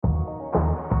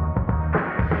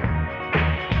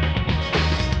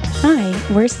Hi,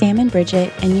 we're Sam and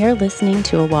Bridget, and you're listening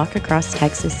to A Walk Across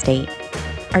Texas State.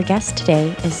 Our guest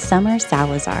today is Summer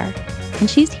Salazar, and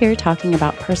she's here talking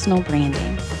about personal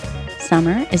branding.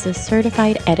 Summer is a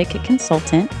certified etiquette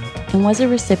consultant and was a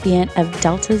recipient of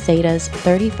Delta Zeta's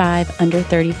 35 Under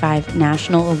 35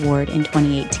 National Award in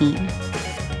 2018.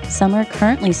 Summer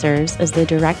currently serves as the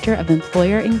Director of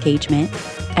Employer Engagement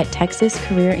at Texas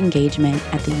Career Engagement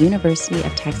at the University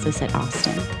of Texas at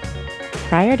Austin.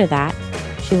 Prior to that,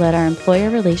 she led our Employer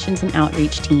Relations and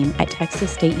Outreach team at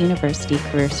Texas State University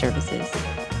Career Services.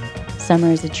 Summer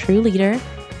is a true leader,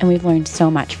 and we've learned so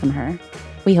much from her.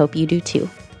 We hope you do too.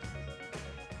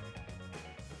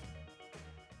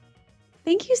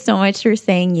 Thank you so much for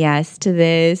saying yes to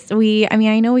this.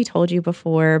 I know we told you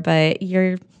before, but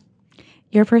your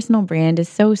personal brand is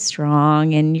so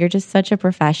strong, and you're just such a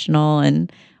professional, and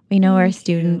we know our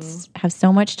students have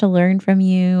so much to learn from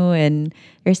you, and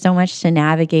there's so much to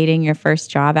navigating your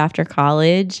first job after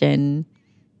college, and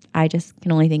I just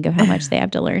can only think of how much they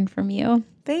have to learn from you.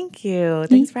 Thank you.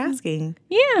 Thanks for asking.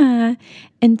 Yeah.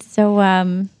 And so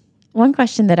one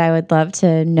question that I would love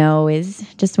to know is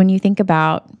just when you think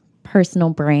about personal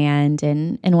brand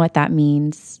and what that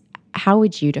means, how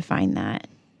would you define that?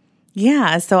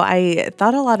 Yeah, so I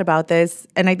thought a lot about this,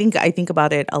 and I think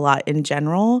about it a lot in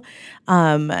general.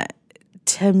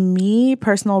 To me,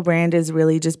 personal brand is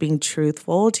really just being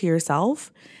truthful to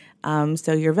yourself.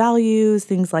 So your values,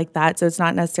 things like that. So it's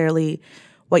not necessarily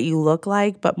what you look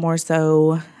like, but more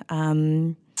so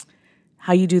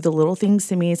how you do the little things.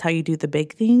 To me is how you do the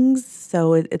big things.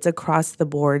 So it's across the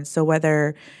board. So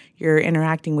whether you're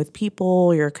interacting with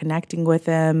people, you're connecting with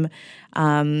them.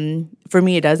 For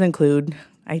me, it does include,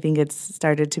 I think it's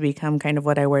started to become kind of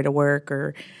what I wear to work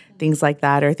or things like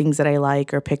that, or things that I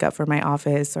like or pick up for my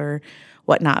office or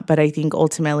whatnot. But I think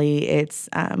ultimately it's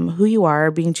who you are,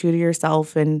 being true to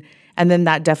yourself, and then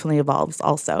that definitely evolves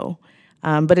also.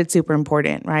 But it's super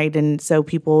important, right? And so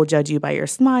people judge you by your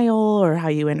smile or how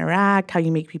you interact, how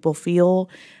you make people feel.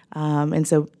 And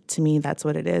so to me, that's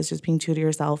what it is, just being true to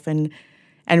yourself and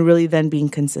really then being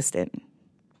consistent.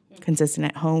 Consistent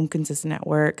at home, consistent at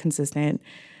work, consistent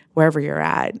wherever you're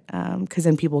at, because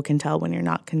then people can tell when you're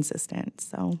not consistent.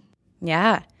 So,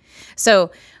 yeah.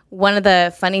 So one of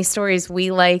the funny stories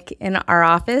we like in our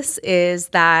office is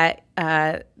that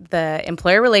the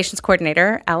employer relations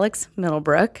coordinator, Alex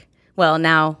Middlebrook, well,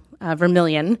 now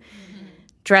Vermillion,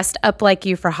 dressed up like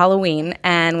you for Halloween.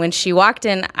 And when she walked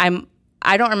in,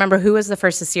 I don't remember who was the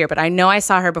first to see her, but I know I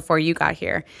saw her before you got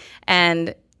here.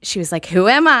 And she was like, "Who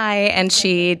am I?" And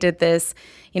she did this,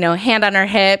 hand on her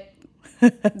hip,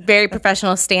 very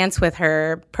professional stance with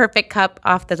her perfect cup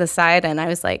off to the side. And I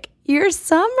was like, "You're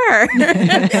Summer."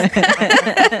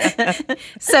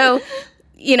 So,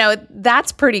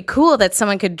 that's pretty cool that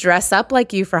someone could dress up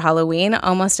like you for Halloween,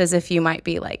 almost as if you might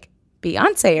be like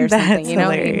Beyonce or something. That's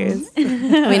hilarious.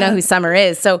 We know who Summer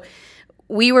is. So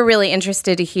we were really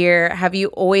interested to hear, have you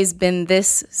always been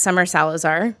this Summer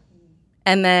Salazar?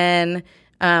 And then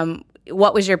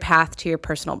what was your path to your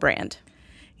personal brand?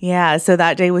 Yeah, so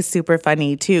that day was super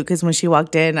funny, too, because when she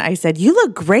walked in, I said, "You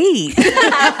look great."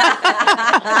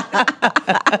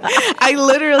 I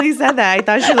literally said that. I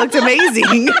thought she looked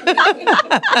amazing.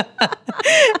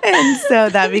 And so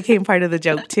that became part of the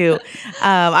joke, too.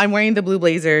 I'm wearing the blue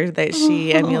blazer that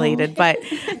she emulated. But,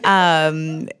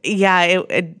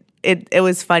 it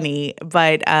was funny.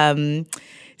 But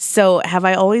so have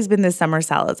I always been the Summer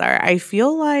Salazar? I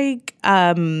feel like,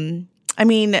 I've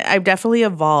definitely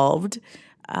evolved.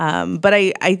 But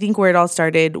I think where it all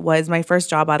started was my first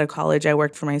job out of college. I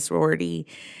worked for my sorority,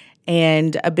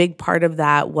 and a big part of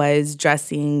that was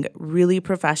dressing really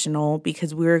professional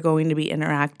because we were going to be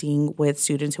interacting with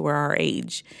students who were our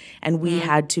age, and we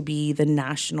had to be the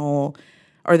national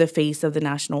or the face of the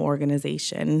national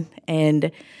organization.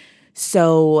 And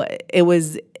so it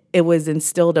was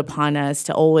instilled upon us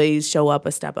to always show up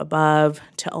a step above,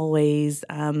 to always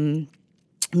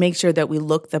make sure that we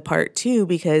look the part too,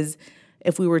 because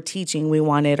if we were teaching, we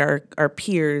wanted our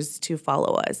peers to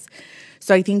follow us.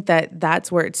 So I think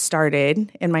that's where it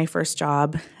started in my first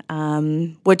job,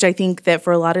 which I think that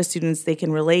for a lot of students, they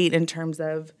can relate in terms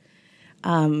of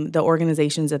the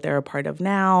organizations that they're a part of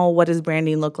now. What does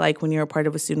branding look like when you're a part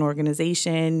of a student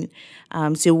organization?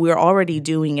 So we're already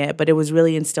doing it, but it was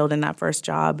really instilled in that first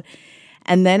job.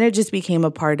 And then it just became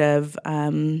a part of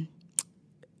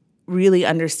really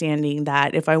understanding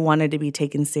that if I wanted to be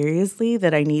taken seriously,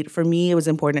 for me, it was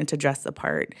important to dress the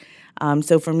part.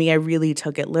 So for me, I really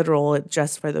took it literal,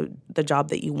 just for the job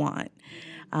that you want.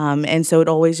 And so it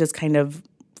always just kind of,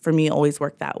 for me, always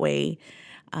worked that way.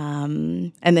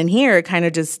 And then here, it kind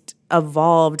of just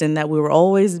evolved in that we were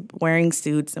always wearing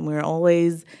suits and we were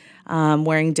always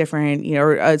wearing different,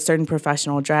 or a certain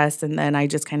professional dress. And then I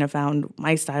just kind of found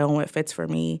my style and what fits for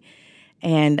me.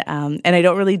 And I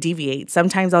don't really deviate.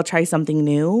 Sometimes I'll try something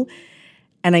new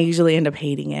and I usually end up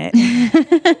hating it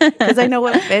because I know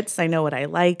what fits. I know what I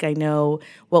like. I know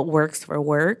what works for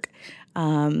work.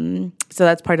 So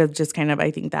that's part of just kind of, I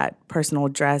think, that personal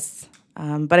dress.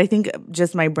 But I think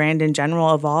just my brand in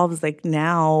general evolves. Like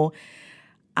now,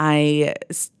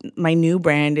 my new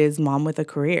brand is Mom with a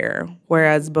Career,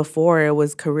 whereas before it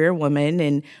was career woman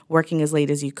and working as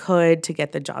late as you could to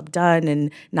get the job done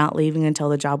and not leaving until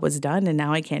the job was done. And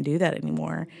now I can't do that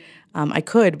anymore. I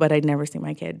could, but I'd never see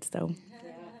my kids.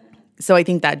 So I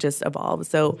think that just evolved.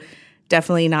 So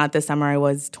definitely not the Summer I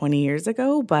was 20 years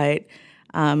ago, but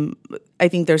I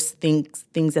think there's things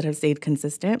that have stayed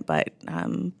consistent, but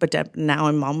now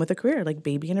I'm Mom with a Career, like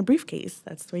baby in a briefcase.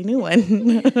 That's my new one.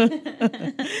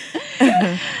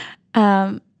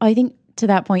 I think to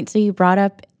that point, so you brought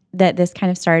up that this kind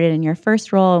of started in your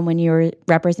first role and when you were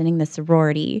representing the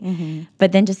sorority,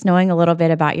 but then just knowing a little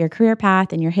bit about your career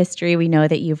path and your history, we know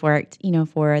that you've worked,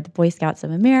 for the Boy Scouts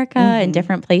of America and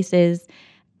different places.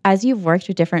 As you've worked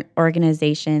with different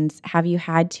organizations, have you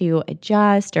had to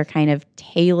adjust or kind of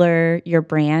tailor your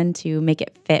brand to make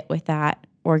it fit with that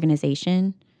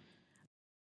organization?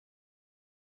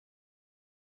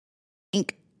 I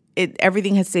think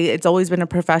everything has stayed. It's always been a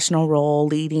professional role,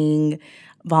 leading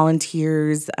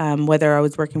volunteers, whether I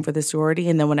was working for the sorority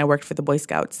and then when I worked for the Boy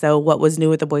Scouts. So what was new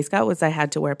with the Boy Scout was I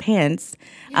had to wear pants.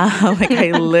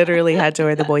 I literally had to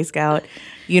wear the Boy Scout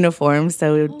uniform.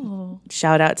 So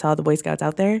shout out to all the Boy Scouts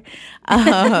out there.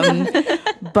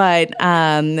 But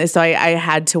so I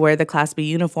had to wear the Class B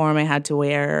uniform. I had to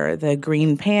wear the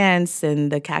green pants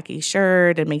and the khaki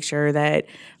shirt and make sure that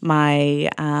my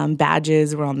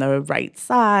badges were on the right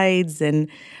sides and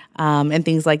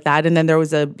things like that. And then there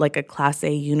was a Class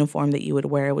A uniform that you would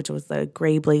wear, which was the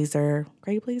gray blazer,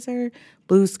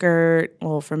 blue skirt.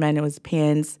 Well, for men, it was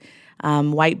pants,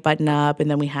 white button up. And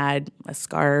then we had a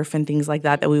scarf and things like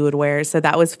that we would wear. So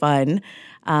that was fun.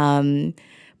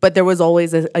 But there was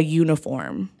always a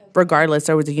uniform. Regardless,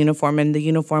 there was a uniform, and the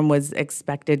uniform was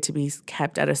expected to be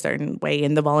kept at a certain way,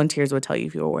 and the volunteers would tell you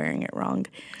if you were wearing it wrong.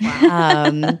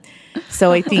 Wow.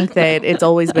 So I think that it's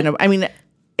always been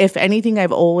if anything,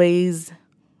 I've always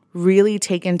really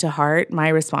taken to heart my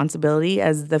responsibility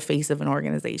as the face of an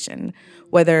organization,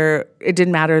 whether it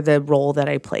didn't matter the role that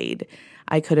I played.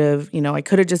 I could have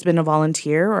just been a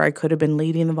volunteer or I could have been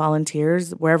leading the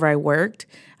volunteers wherever I worked.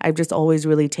 I've just always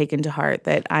really taken to heart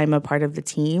that I'm a part of the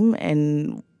team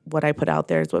and what I put out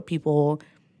there is what people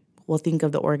will think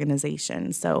of the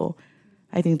organization. So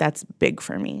I think that's big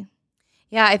for me.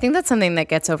 Yeah, I think that's something that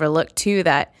gets overlooked too,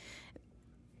 that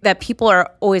people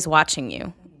are always watching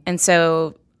you. And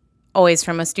so always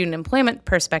from a student employment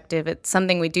perspective, it's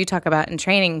something we do talk about in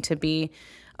training, to be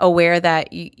aware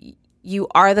that you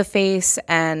are the face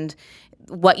and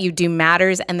what you do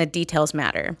matters and the details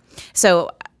matter.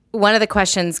 So one of the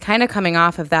questions kind of coming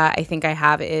off of that I think I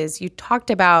have is, you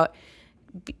talked about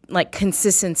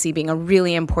consistency being a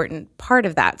really important part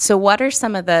of that. So what are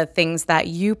some of the things that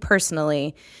you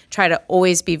personally try to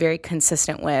always be very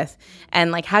consistent with?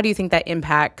 And how do you think that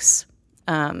impacts,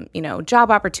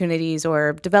 job opportunities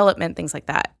or development, things like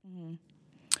that?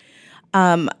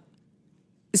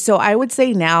 So I would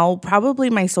say now probably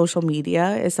my social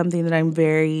media is something that I'm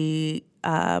very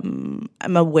I'm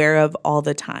aware of all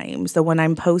the time. So when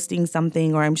I'm posting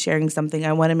something or I'm sharing something,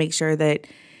 I want to make sure that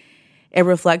it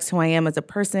reflects who I am as a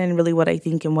person, really what I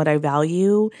think and what I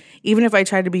value. Even if I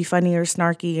try to be funny or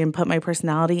snarky and put my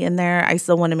personality in there, I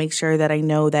still want to make sure that I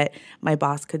know that my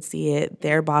boss could see it,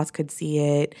 their boss could see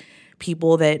it,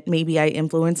 people that maybe I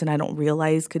influence and I don't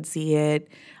realize could see it,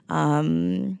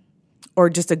 or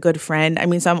just a good friend.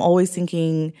 So I'm always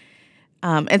thinking,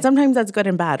 and sometimes that's good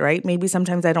and bad, right? Maybe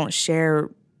sometimes I don't share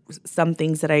some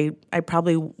things that I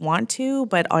probably want to,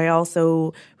 but I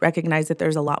also recognize that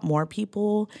there's a lot more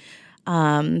people.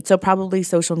 So probably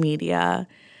social media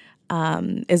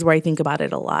is where I think about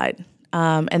it a lot.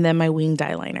 And then my winged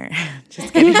eyeliner.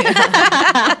 Just kidding.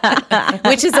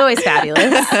 Which is always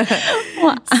fabulous.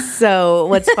 So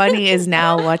what's funny is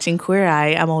now watching Queer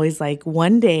Eye, I'm always like,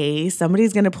 one day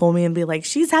somebody's going to pull me and be like,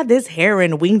 she's had this hair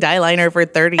and winged eyeliner for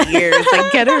 30 years.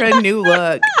 Get her a new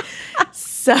look.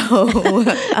 So,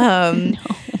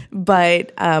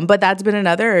 But that's been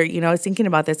another, I was thinking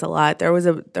about this a lot. There was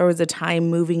a time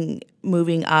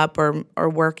moving up or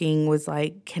working was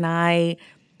like,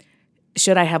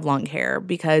 should I have long hair?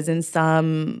 Because in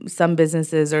some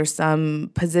businesses or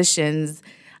some positions,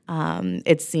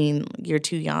 It's seen you're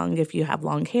too young if you have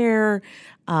long hair.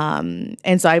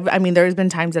 And so I mean, there's been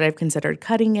times that I've considered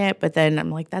cutting it, but then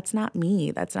I'm like, that's not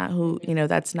me. That's not who,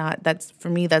 that's for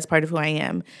me, that's part of who I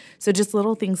am. So just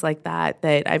little things like that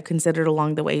I've considered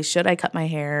along the way. Should I cut my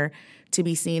hair to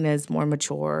be seen as more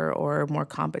mature or more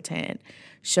competent?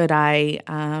 Should I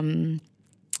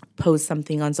post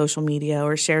something on social media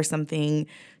or share something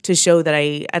to show that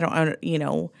I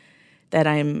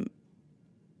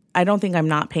don't think I'm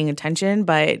not paying attention,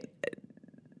 but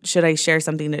should I share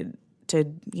something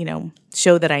to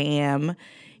show that I am,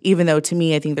 even though to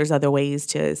me, I think there's other ways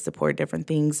to support different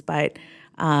things. But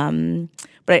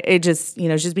it just,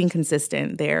 just being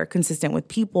consistent there, consistent with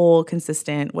people,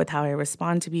 consistent with how I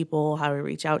respond to people, how I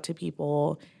reach out to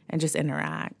people, and just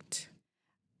interact.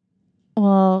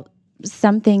 Well,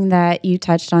 something that you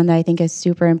touched on that I think is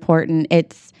super important,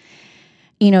 it's,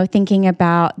 thinking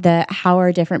about how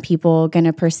are different people going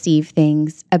to perceive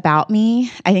things about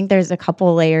me. I think there's a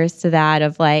couple layers to that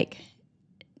of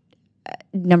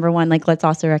number one, let's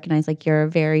also recognize you're a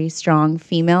very strong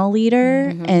female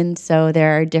leader. Mm-hmm. And so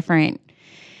there are different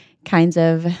kinds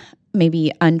of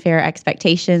maybe unfair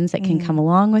expectations that can come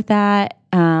along with that.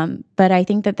 But I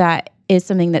think that is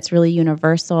something that's really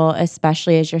universal,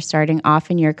 especially as you're starting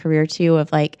off in your career too, of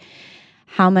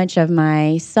how much of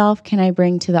myself can I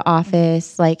bring to the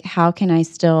office? How can I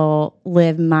still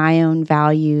live my own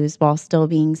values while still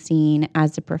being seen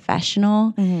as a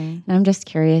professional? Mm-hmm. And I'm just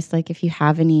curious, if you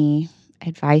have any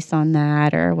advice on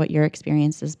that or what your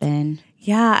experience has been.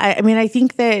 Yeah, I mean, I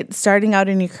think that starting out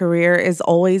in your career is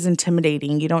always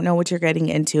intimidating. You don't know what you're getting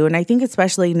into. And I think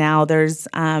especially now there's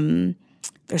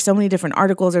so many different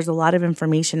articles. There's a lot of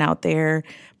information out there.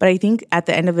 But I think at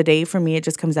the end of the day, for me, it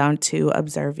just comes down to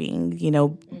observing,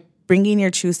 bringing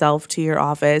your true self to your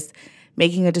office,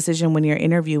 making a decision when you're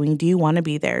interviewing. Do you want to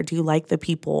be there? Do you like the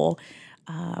people?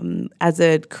 As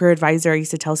a career advisor, I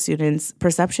used to tell students,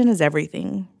 perception is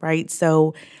everything, right?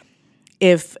 So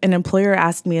if an employer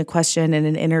asked me a question in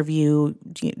an interview,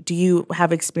 do you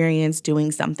have experience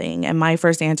doing something? And my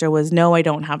first answer was, no, I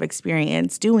don't have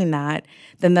experience doing that.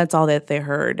 Then that's all that they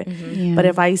heard. Mm-hmm. Yeah. But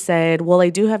if I said, well, I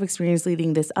do have experience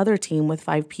leading this other team with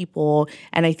 5 people,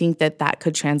 and I think that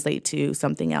could translate to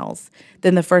something else,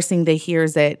 then the first thing they hear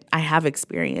is that I have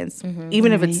experience,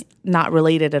 even if it's not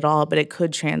related at all, but it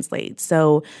could translate.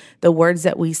 So the words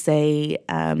that we say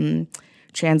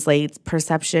translates.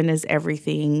 Perception is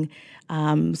everything.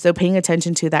 So paying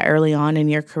attention to that early on in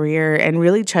your career and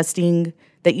really trusting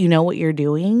that you know what you're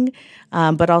doing,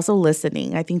 but also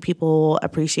listening. I think people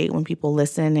appreciate when people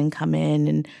listen and come in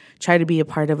and try to be a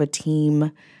part of a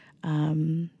team.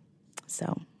 And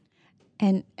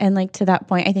to that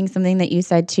point, I think something that you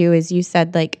said too is you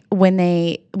said when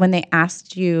they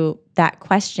asked you that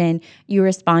question, you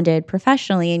responded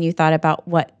professionally and you thought about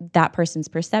what that person's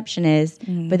perception is,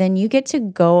 but then you get to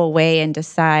go away and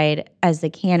decide as the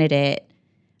candidate,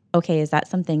 okay, is that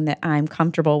something that I'm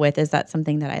comfortable with? Is that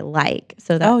something that I like?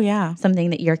 So that's something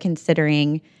that you're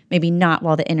considering, maybe not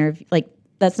while the interview,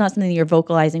 that's not something that you're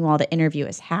vocalizing while the interview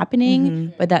is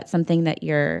happening, but that's something that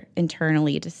you're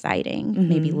internally deciding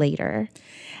maybe later.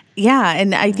 Yeah,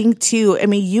 and I think too, I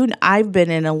mean, I've been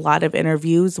in a lot of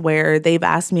interviews where they've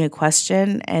asked me a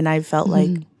question and I felt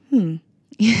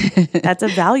that's a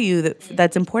value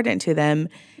that's important to them.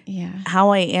 Yeah. How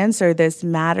I answer this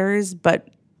matters, but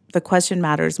the question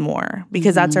matters more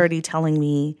because that's already telling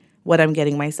me what I'm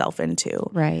getting myself into.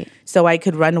 Right. So I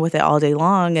could run with it all day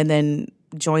long and then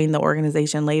join the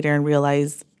organization later and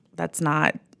realize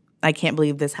I can't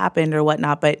believe this happened or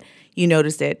whatnot, but you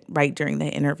noticed it right during the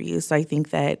interview. So I think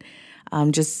that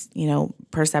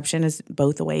perception is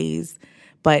both ways,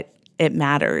 but it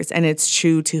matters. And it's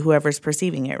true to whoever's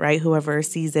perceiving it, right? Whoever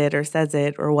sees it or says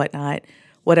it or whatnot,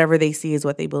 whatever they see is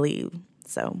what they believe.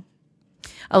 So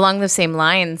along the same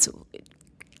lines,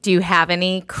 do you have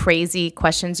any crazy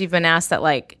questions you've been asked that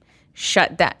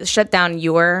shut down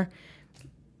your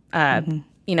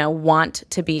want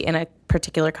to be in a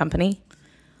particular company?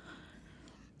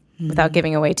 Without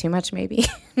giving away too much, maybe,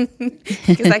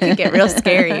 because that can get real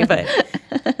scary. But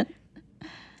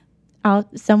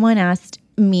someone asked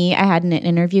me, I had an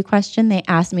interview question. They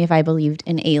asked me if I believed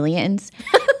in aliens.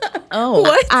 Oh,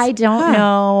 what? I don't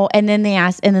know. And then they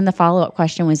asked, and then the follow-up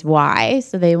question was why.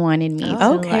 So they wanted me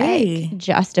to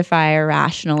justify or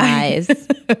rationalize.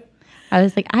 I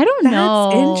was like, I don't know.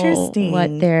 That's interesting.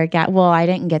 What well, I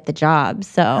didn't get the job,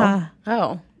 so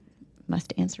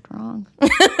must have answered wrong.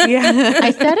 Yeah,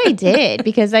 I said I did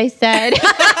because I said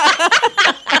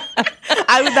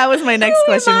that was my next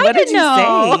question. What did you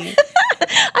say?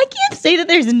 I can't say that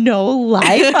there's no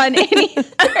life on any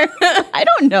other. I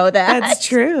don't know that. That's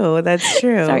true. That's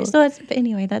true. Sorry. So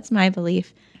anyway, that's my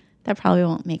belief. That probably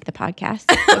won't make the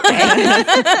podcast. Okay.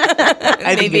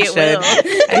 I think it should.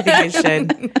 I think it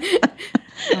should.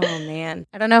 Oh, man.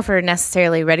 I don't know if we're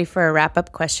necessarily ready for a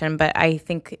wrap-up question, but I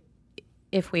think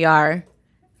if we are,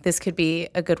 this could be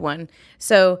a good one.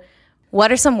 So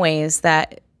what are some ways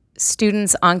that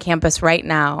students on campus right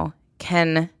now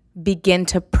can begin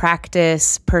to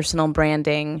practice personal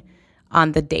branding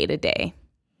on the day-to-day?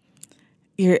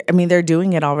 They're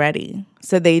doing it already.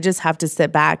 So they just have to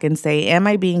sit back and say, am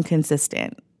I being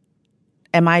consistent?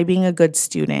 Am I being a good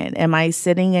student? Am I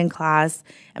sitting in class?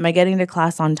 Am I getting to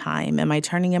class on time? Am I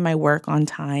turning in my work on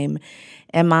time?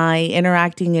 Am I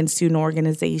interacting in student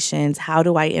organizations? How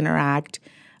do I interact?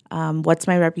 What's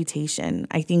my reputation?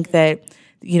 I think that,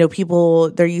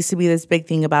 there used to be this big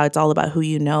thing about it's all about who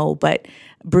you know, but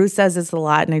Bruce says this a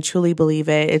lot, and I truly believe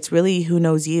it. It's really who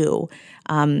knows you.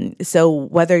 So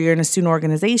whether you're in a student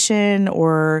organization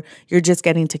or you're just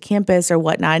getting to campus or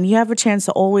whatnot, and you have a chance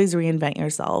to always reinvent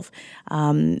yourself,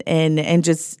 and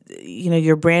just,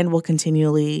 your brand will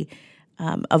continually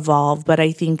evolve. But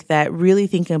I think that really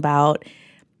thinking about,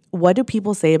 what do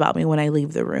people say about me when I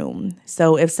leave the room?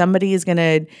 So if I'm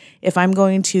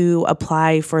going to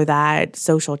apply for that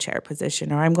social chair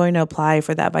position, or I'm going to apply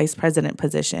for that vice president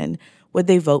position, would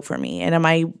they vote for me? And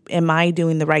am I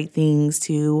doing the right things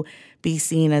to be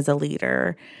seen as a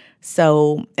leader?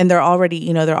 So, and they're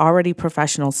already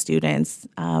professional students.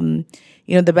 The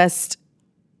best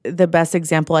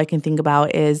example I can think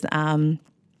about is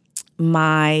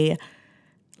my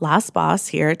last boss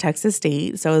here at Texas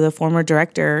State. So the former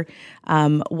director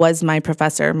was my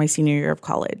professor my senior year of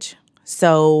college.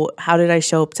 So how did I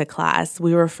show up to class?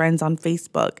 We were friends on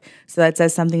Facebook. So that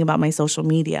says something about my social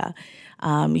media.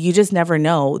 You just never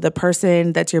know. The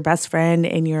person that's your best friend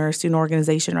in your student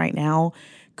organization right now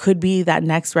could be that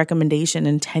next recommendation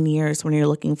in 10 years when you're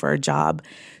looking for a job.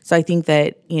 So I think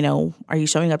that, are you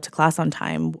showing up to class on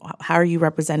time? How are you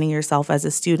representing yourself as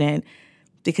a student?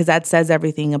 Because that says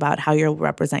everything about how you'll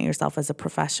represent yourself as a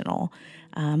professional.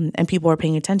 And people are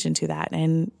paying attention to that.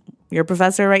 And your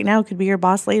professor right now could be your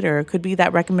boss later. It could be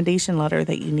that recommendation letter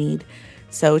that you need.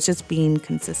 So it's just being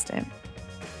consistent.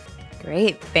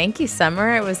 Great. Thank you,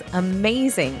 Summer. It was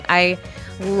amazing. I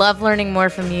love learning more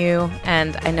from you,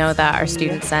 and I know that our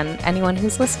students and anyone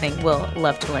who's listening will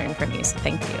love to learn from you, so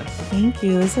thank you. Thank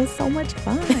you. This was so much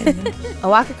fun. A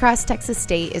Walk Across Texas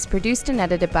State is produced and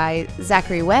edited by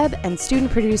Zachary Webb and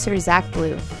student producer Zach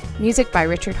Blue. Music by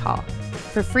Richard Hall.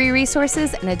 For free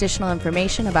resources and additional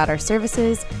information about our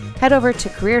services, head over to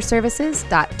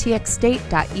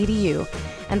careersservices.txstate.edu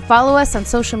and follow us on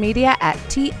social media at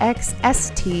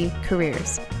TXST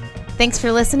Careers. Thanks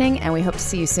for listening, and we hope to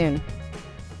see you soon.